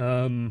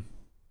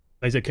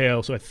 AZK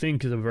also, I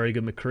think, is a very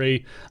good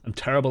McCree. I'm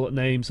terrible at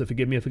names, so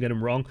forgive me if I get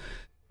them wrong.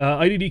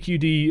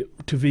 IDDQD,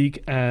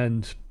 Tavik,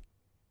 and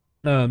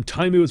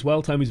Taimu as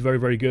well. Taimu's very,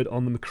 very good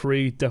on the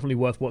McCree. Definitely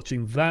worth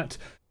watching that.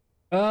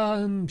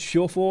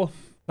 Surefour.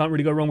 Can't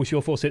really go wrong with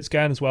Surefour sit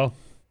scan as well.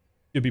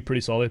 Should be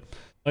pretty solid.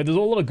 Like, there's a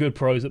lot of good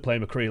pros that play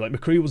McCree. Like,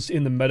 McCree was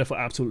in the meta for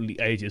absolutely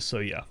ages, so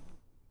yeah.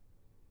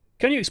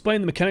 Can you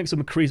explain the mechanics of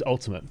McCree's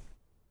ultimate?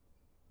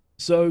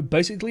 So,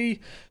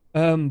 basically,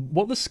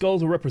 what the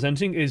skulls are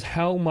representing is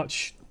how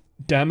much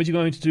damage you're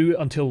going to do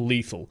until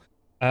lethal.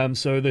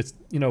 So, that,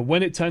 you know,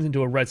 when it turns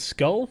into a red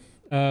skull,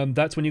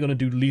 that's when you're going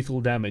to do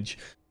lethal damage.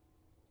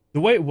 The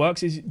way it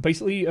works is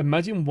basically,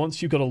 imagine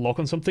once you've got a lock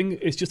on something,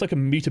 it's just like a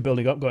meter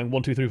building up, going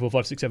 1, 2, 3, 4,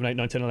 5, 6, 7, 8,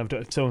 9, 10,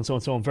 11, so on, so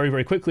on, so on, very,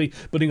 very quickly,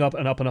 building up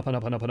and up and up and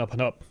up and up and up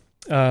and up.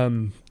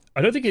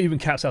 I don't think it even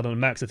caps out on a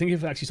max. I think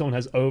if actually someone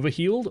has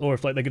overhealed, or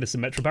if like they get a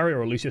Symmetra barrier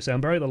or a Lucio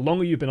sound barrier, the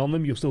longer you've been on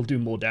them, you'll still do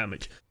more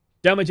damage.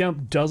 Damage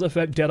amp does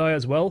affect Deadeye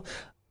as well.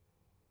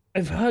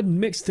 I've heard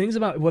mixed things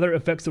about whether it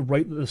affects the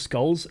rate that the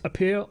skulls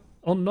appear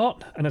or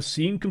not, and I've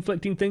seen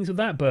conflicting things of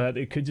that, but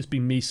it could just be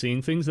me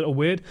seeing things that are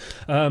weird.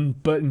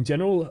 But in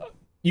general,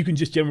 you can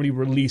just generally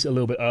release a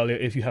little bit earlier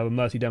if you have a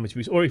mercy damage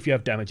boost, or if you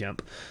have damage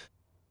amp.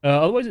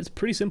 Otherwise, it's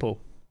pretty simple.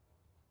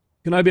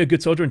 Can I be a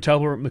good soldier and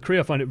teleport McCree?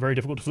 I find it very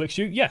difficult to flick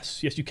shoot.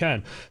 Yes, you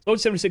can.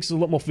 Soldier 76 is a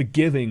lot more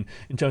forgiving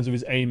in terms of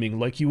his aiming.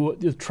 Like,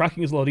 the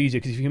tracking is a lot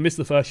easier, because if you miss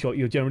the first shot,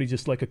 you're generally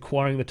just like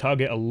acquiring the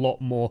target a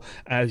lot more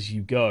as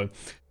you go.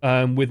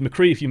 With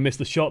McCree, if you miss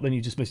the shot, then you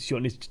just miss the shot,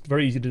 and it's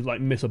very easy to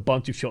like miss a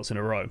bunch of shots in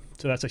a row.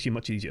 So that's actually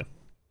much easier.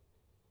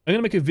 I'm going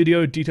to make a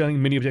video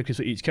detailing mini objectives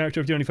for each character.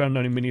 If you only found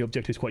any mini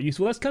objectives quite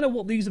useful, that's kind of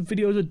what these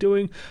videos are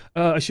doing.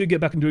 I should get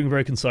back and doing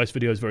very concise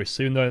videos very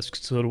soon, though.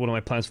 That's sort of one of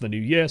my plans for the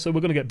new year, so we're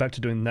going to get back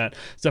to doing that.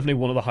 It's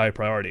definitely one of the higher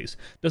priorities.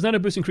 Does Nano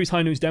Boost increase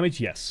high noon's damage?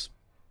 Yes.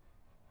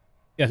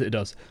 Yes, it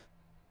does.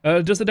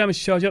 Does the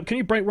damage charge up? Can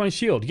you break Rein's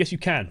shield? Yes, you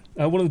can.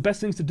 One of the best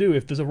things to do,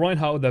 if there's a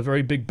Reinhardt with a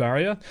very big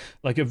barrier,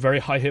 like a very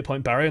high hit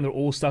point barrier, and they're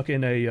all stuck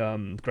in a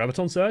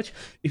graviton surge,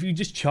 if you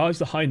just charge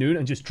the high noon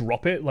and just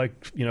drop it,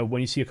 like, you know,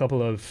 when you see a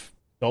couple of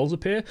skulls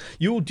appear,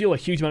 you will deal a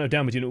huge amount of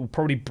damage, and it will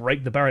probably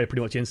break the barrier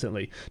pretty much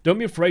instantly. Don't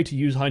be afraid to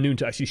use high noon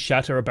to actually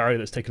shatter a barrier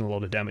that's taken a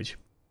lot of damage.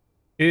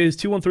 Is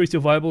 213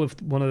 still viable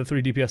if one of the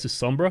 3 DPS is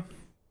Sombra?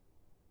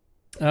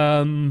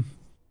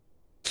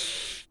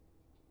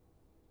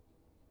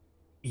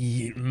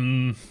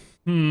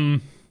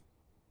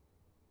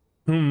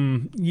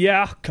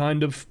 Yeah,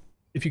 kind of.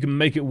 If you can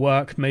make it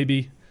work,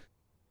 maybe.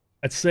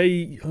 I'd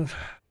say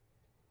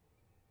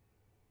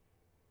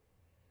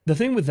the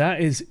thing with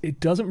that is it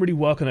doesn't really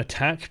work on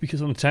attack,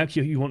 because on attack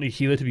you want your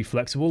healer to be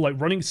flexible. Like,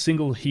 running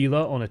single healer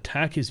on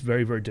attack is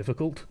very, very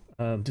difficult,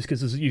 just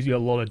because there's usually a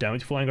lot of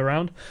damage flying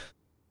around.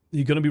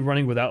 You're going to be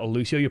running without a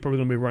Lucio, you're probably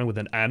going to be running with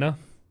an Ana.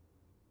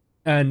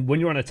 And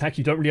when you're on attack,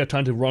 you don't really have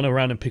time to run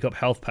around and pick up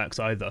health packs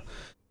either.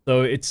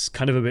 So it's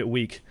kind of a bit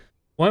weak.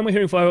 Why am I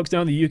hearing fireworks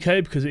down in the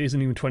UK? Because it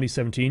isn't even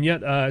 2017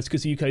 yet. It's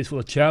because the UK is full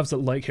of chavs that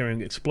like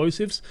hearing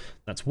explosives.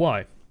 That's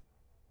why.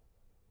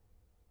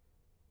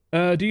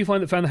 Do you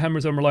find that fan the hammer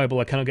is unreliable?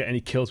 I cannot get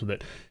any kills with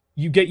it.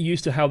 You get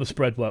used to how the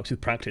spread works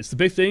with practice. The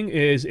big thing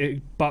is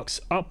it bucks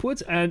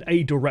upwards and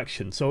a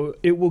direction. So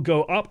it will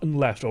go up and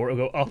left, or it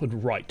will go up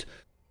and right.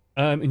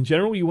 In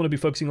general, you want to be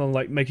focusing on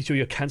like making sure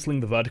you're cancelling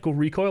the vertical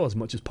recoil as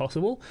much as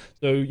possible.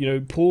 So, you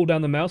know, pull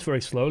down the mouse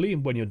very slowly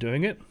when you're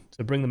doing it.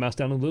 So bring the mouse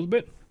down a little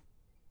bit,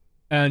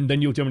 and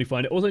then you'll generally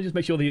find it. Also, just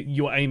make sure that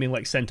you're aiming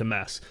like center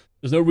mass.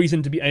 There's no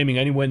reason to be aiming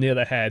anywhere near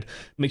the head.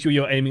 Make sure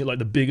you're aiming at like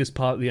the biggest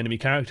part of the enemy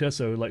character.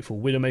 So like for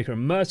Widowmaker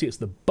and Mercy, it's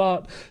the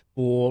butt.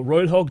 For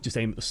Roadhog, just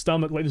aim at the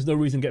stomach. Like, there's no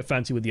reason to get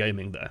fancy with the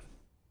aiming there.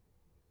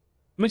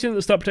 Mentioned at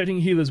the start, protecting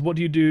healers. What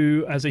do you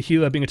do as a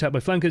healer being attacked by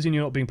flankers and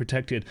you're not being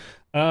protected?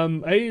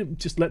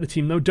 Just let the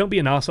team know. Don't be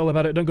an arsehole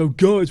about it. Don't go,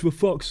 guys, for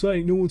fuck's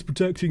sake, no one's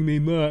protecting me,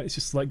 man. It's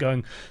just like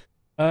going,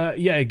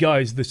 yeah,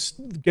 guys,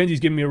 Genji's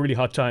giving me a really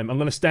hard time. I'm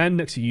going to stand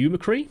next to you,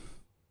 McCree.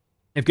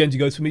 If Genji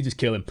goes for me, just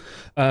kill him.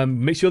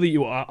 Make sure that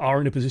you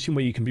are in a position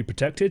where you can be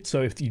protected.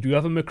 So if you do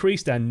have a McCree,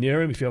 stand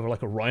near him. If you have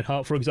like a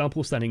Reinhardt, for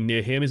example, standing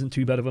near him isn't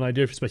too bad of an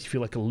idea, especially if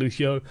you're like a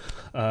Lucio.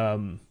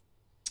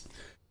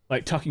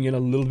 Like, tucking in a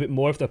little bit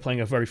more if they're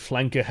playing a very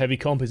flanker heavy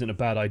comp isn't a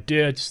bad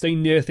idea. Just stay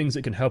near things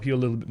that can help you a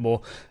little bit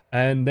more,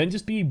 and then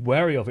just be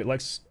wary of it.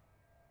 Like,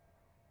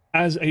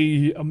 as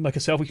a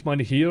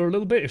self-minded healer a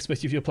little bit,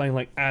 especially if you're playing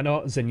like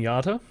Ana,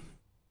 Zenyatta.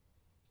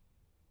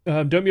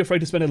 Don't be afraid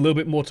to spend a little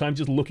bit more time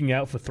just looking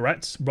out for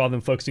threats rather than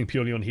focusing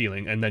purely on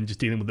healing and then just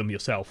dealing with them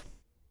yourself.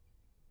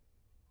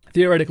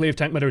 Theoretically, if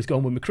tank meta is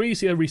gone with McCree,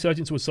 see a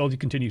resurgence with Soldier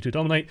continue to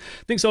dominate.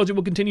 I think Soldier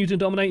will continue to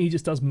dominate, he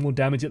just does more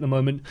damage at the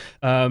moment.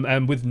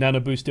 And with Nano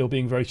Boost still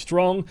being very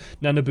strong,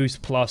 Nano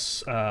Boost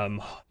plus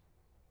Tactical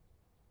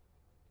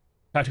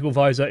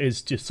Visor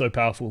is just so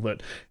powerful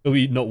that it'll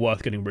be not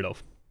worth getting rid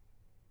of.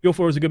 Pure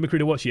 4 is a good McCree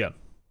to watch, yeah.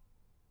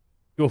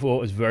 Pure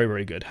 4 is very,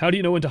 very good. How do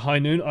you know when to high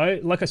noon?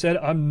 Like I said,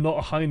 I'm not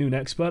a high noon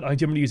expert. I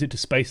generally use it to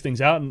space things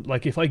out, and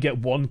like if I get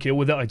one kill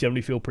with it, I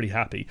generally feel pretty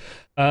happy.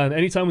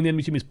 Anytime when the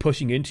enemy team is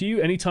pushing into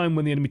you, anytime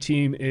when the enemy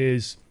team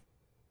is,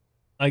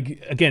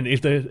 again,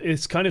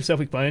 it's kind of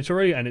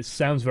self-explanatory and it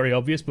sounds very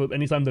obvious, but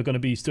anytime they're going to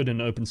be stood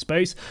in an open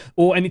space,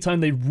 or anytime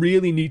they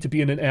really need to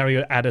be in an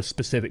area at a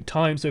specific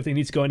time, so if they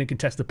need to go in and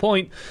contest the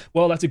point,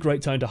 well, that's a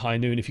great time to high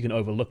noon if you can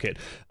overlook it.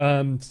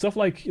 Stuff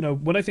like, you know,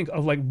 when I think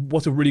of like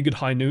what's a really good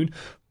high noon,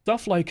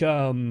 stuff like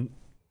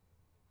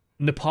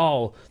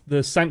Nepal,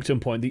 the sanctum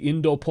point, the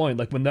indoor point,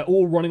 like when they're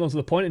all running onto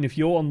the point, and if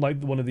you're on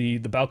like one of the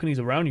balconies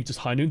around, you just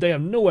high noon, they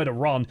have nowhere to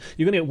run,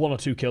 you're gonna get 1 or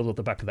 2 kills off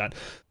the back of that.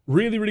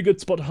 Really, really good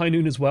spot to high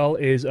noon as well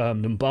is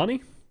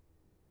Numbani.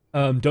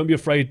 Don't be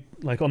afraid,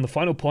 like on the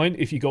final point,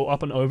 if you go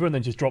up and over and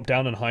then just drop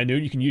down and high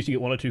noon, you can usually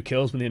get 1 or 2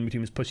 kills when the enemy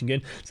team is pushing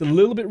in. It's a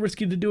little bit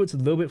risky to do, it's a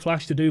little bit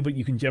flash to do, but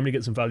you can generally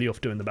get some value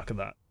off doing the back of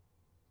that.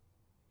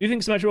 Do you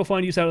think Symmetra will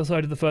find use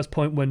outside of the first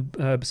point when,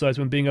 besides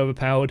when being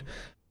overpowered?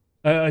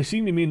 I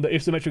assume you mean that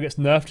if Symmetra gets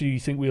nerfed, do you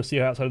think we'll see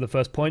her outside of the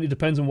first point? It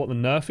depends on what the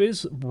nerf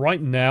is. Right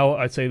now,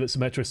 I'd say that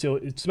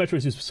Symmetra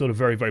is just sort of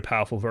very, very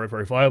powerful, very,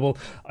 very viable.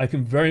 I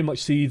can very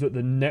much see that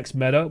the next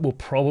meta will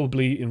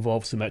probably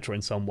involve Symmetra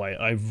in some way.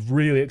 I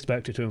really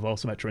expect it to involve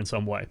Symmetra in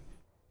some way.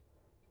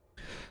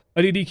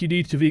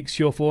 IDDQD, Tavik,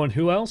 Sure4, and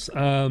who else?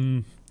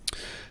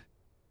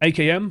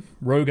 AKM,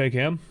 Rogue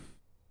AKM.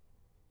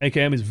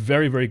 AKM is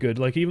very, very good.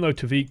 Like, even though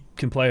Tavik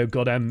can play a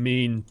goddamn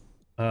mean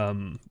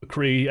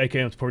McCree,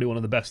 AKM is probably one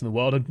of the best in the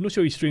world. I'm not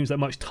sure he streams that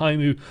much.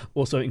 Taimu,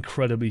 also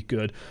incredibly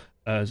good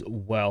as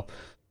well.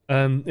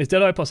 Is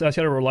Deadeye plus Ash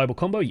a reliable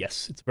combo?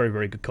 Yes, it's a very,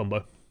 very good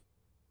combo.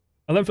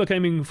 And then for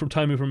aiming from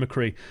Taimu from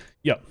McCree.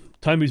 Yeah,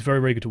 Taimu is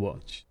very, very good to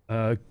watch.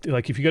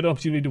 Like, if you get an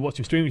opportunity to watch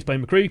him stream, he's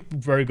playing McCree,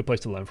 very good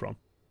place to learn from.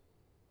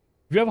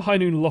 If you have a high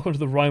noon, lock onto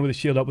the Rhine with a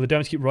shield up, will the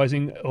damage keep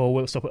rising, or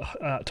will it stop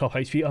at top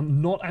HP?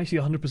 I'm not actually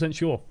 100%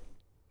 sure.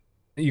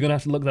 You're going to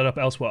have to look that up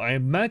elsewhere.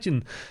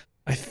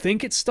 I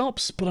think it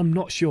stops, but I'm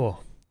not sure.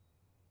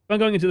 If I'm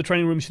going into the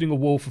training room, shooting a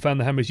wall for fan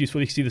the hammer is useful.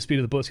 You can see the speed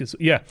of the bullets.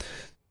 Yeah,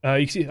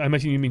 you can see, I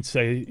imagine you mean to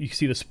say you can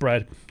see the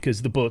spread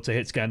because the bullets are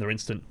hit scan, they're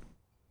instant.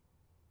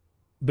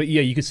 But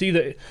yeah, you can see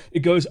that it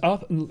goes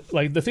up, and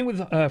like the thing with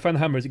fan the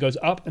hammer is it goes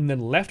up and then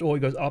left, or it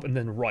goes up and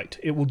then right.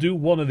 It will do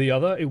one or the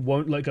other. It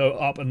won't like go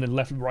up and then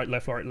left, right,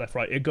 left, right, left,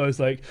 right. It goes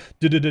like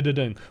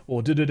da-da-da-da-ding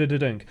or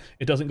da-da-da-da-ding.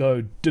 It doesn't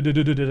go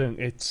da-da-da-da-ding.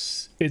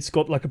 It's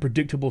got like a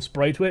predictable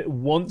spray to it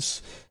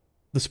once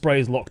the spray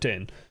is locked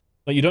in.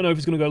 Like, you don't know if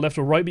it's going to go left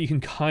or right, but you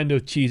can kind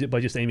of cheese it by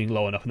just aiming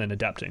low enough and then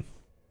adapting.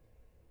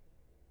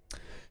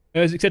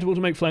 Is it acceptable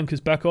to make flankers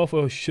back off,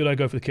 or should I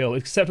go for the kill?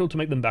 It's acceptable to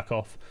make them back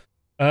off.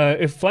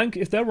 If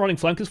they're running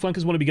flankers want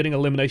to be getting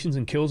eliminations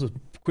and kills as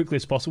quickly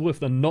as possible.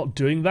 If they're not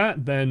doing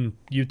that, then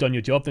you've done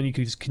your job. Then you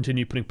can just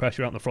continue putting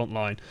pressure out on the front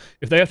line.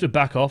 If they have to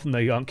back off and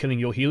they aren't killing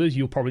your healers,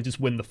 you'll probably just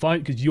win the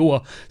fight because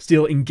you're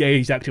still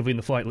engaged actively in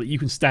the fight. Like, you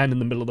can stand in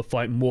the middle of the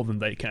fight more than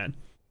they can.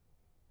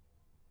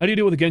 How do you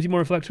deal with the Genji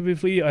more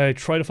effectively? I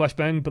try to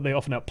flashbang, but they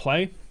often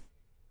outplay.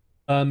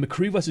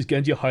 McCree versus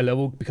Genji at high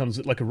level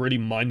becomes like a really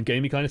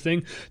mind-gamey kind of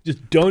thing.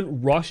 Just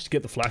don't rush to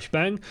get the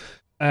flashbang.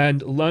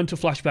 And learn to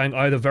flashbang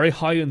either very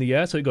high in the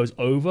air so it goes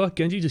over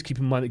Genji, just keep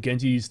in mind that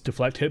Genji's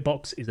deflect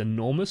hitbox is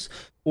enormous,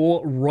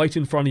 or right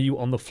in front of you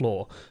on the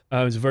floor.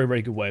 It's a very,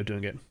 very good way of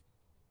doing it.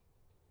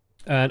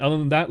 And other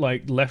than that,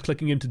 like,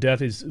 left-clicking him to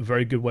death is a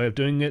very good way of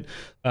doing it.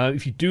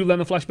 If you do learn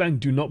the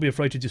flashbang, do not be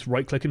afraid to just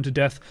right-click him to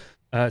death.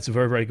 It's a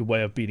very, very good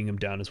way of beating him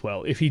down as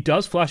well. If he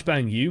does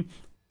flashbang you,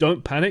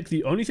 don't panic.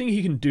 The only thing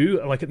he can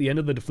do, like at the end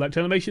of the deflect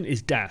animation,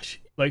 is dash.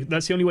 Like,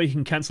 that's the only way he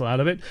can cancel out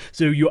of it.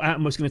 So your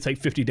Atmos is going to take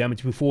 50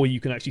 damage before you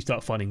can actually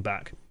start fighting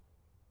back.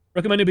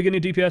 Recommended beginner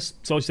DPS,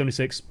 Soldier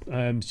 76.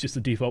 It's just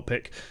the default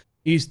pick.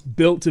 He's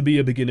built to be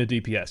a beginner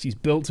DPS. He's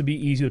built to be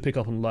easy to pick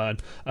up and learn.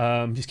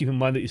 Just keep in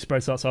mind that your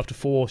spread starts after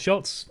 4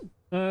 shots.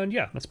 And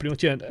yeah, that's pretty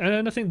much it.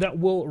 And I think that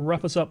will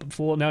wrap us up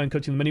for now in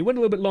Coaching the Many. Went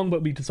a little bit long,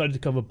 but we decided to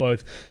cover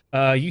both.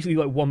 Usually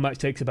like one match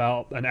takes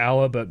about an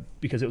hour,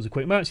 but because it was a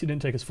quick match, it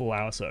didn't take us a full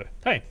hour, so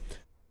hey.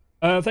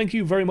 Thank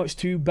you very much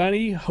to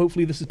Banny.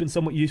 Hopefully this has been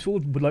somewhat useful.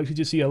 Would like to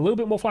just see a little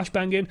bit more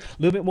flashbang in, a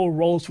little bit more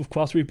rolls with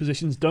class 3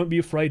 positions. Don't be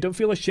afraid. Don't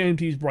feel ashamed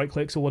to use right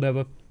clicks or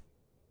whatever.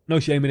 No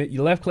shame in it.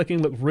 Your left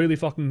clicking looked really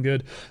fucking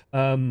good.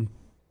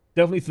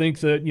 Definitely think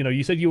that, you know,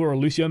 you said you were a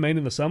Lucio main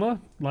in the summer.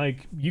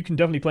 Like, you can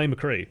definitely play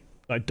McCree.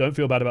 Like, don't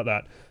feel bad about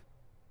that.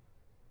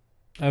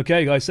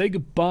 Okay, guys, say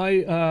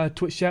goodbye,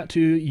 Twitch chat,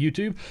 to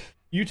YouTube.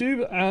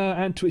 YouTube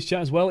and Twitch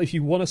chat as well. If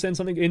you want to send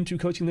something into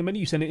Coaching the Many,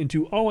 you send it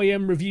into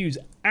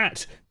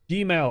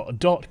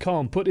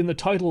oamreviews@gmail.com. Put in the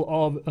title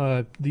of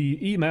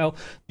the email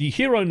the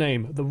hero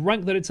name, the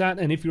rank that it's at,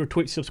 and if you're a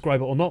Twitch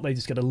subscriber or not, they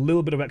just get a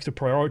little bit of extra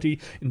priority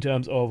in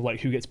terms of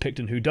like who gets picked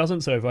and who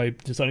doesn't. So if I'm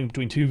deciding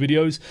between 2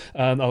 videos,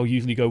 I'll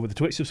usually go with the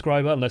Twitch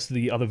subscriber unless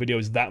the other video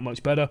is that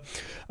much better.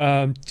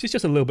 It's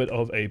just a little bit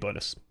of a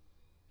bonus.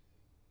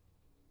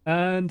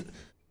 And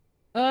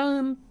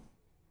let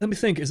me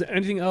think, is there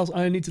anything else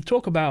I need to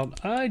talk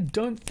about? I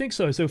don't think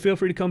so. So feel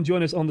free to come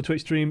join us on the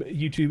Twitch stream,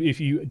 YouTube, if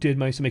you did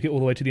manage to make it all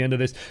the way to the end of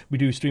this. We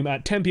do stream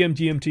at 10 PM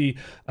GMT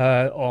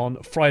on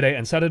Friday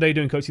and Saturday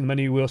doing Coaching the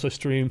Many. We also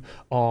stream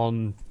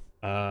on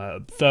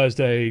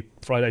Thursday,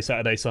 Friday,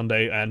 Saturday,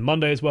 Sunday, and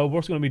Monday as well. We're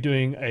also going to be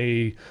doing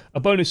a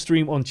bonus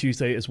stream on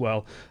Tuesday as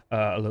well,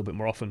 a little bit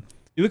more often.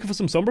 You looking for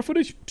some Sombra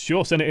footage?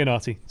 Sure, send it in,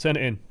 Artie. Send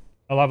it in.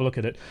 I'll have a look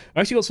at it. I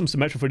actually got some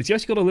Symmetra footage. You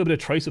actually got a little bit of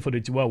Tracer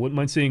footage as well. Wouldn't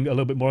mind seeing a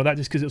little bit more of that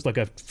just because it was like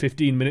a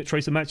 15-minute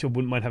Tracer match. I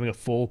wouldn't mind having a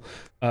full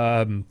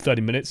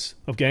 30 minutes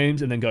of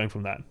games and then going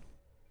from that.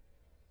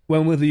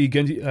 When will the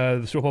Genji,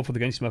 the swap off for the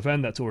Genji Smurf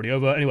end? That's already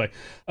over. Anyway,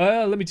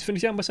 let me just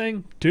finish out by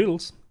saying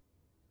toodles.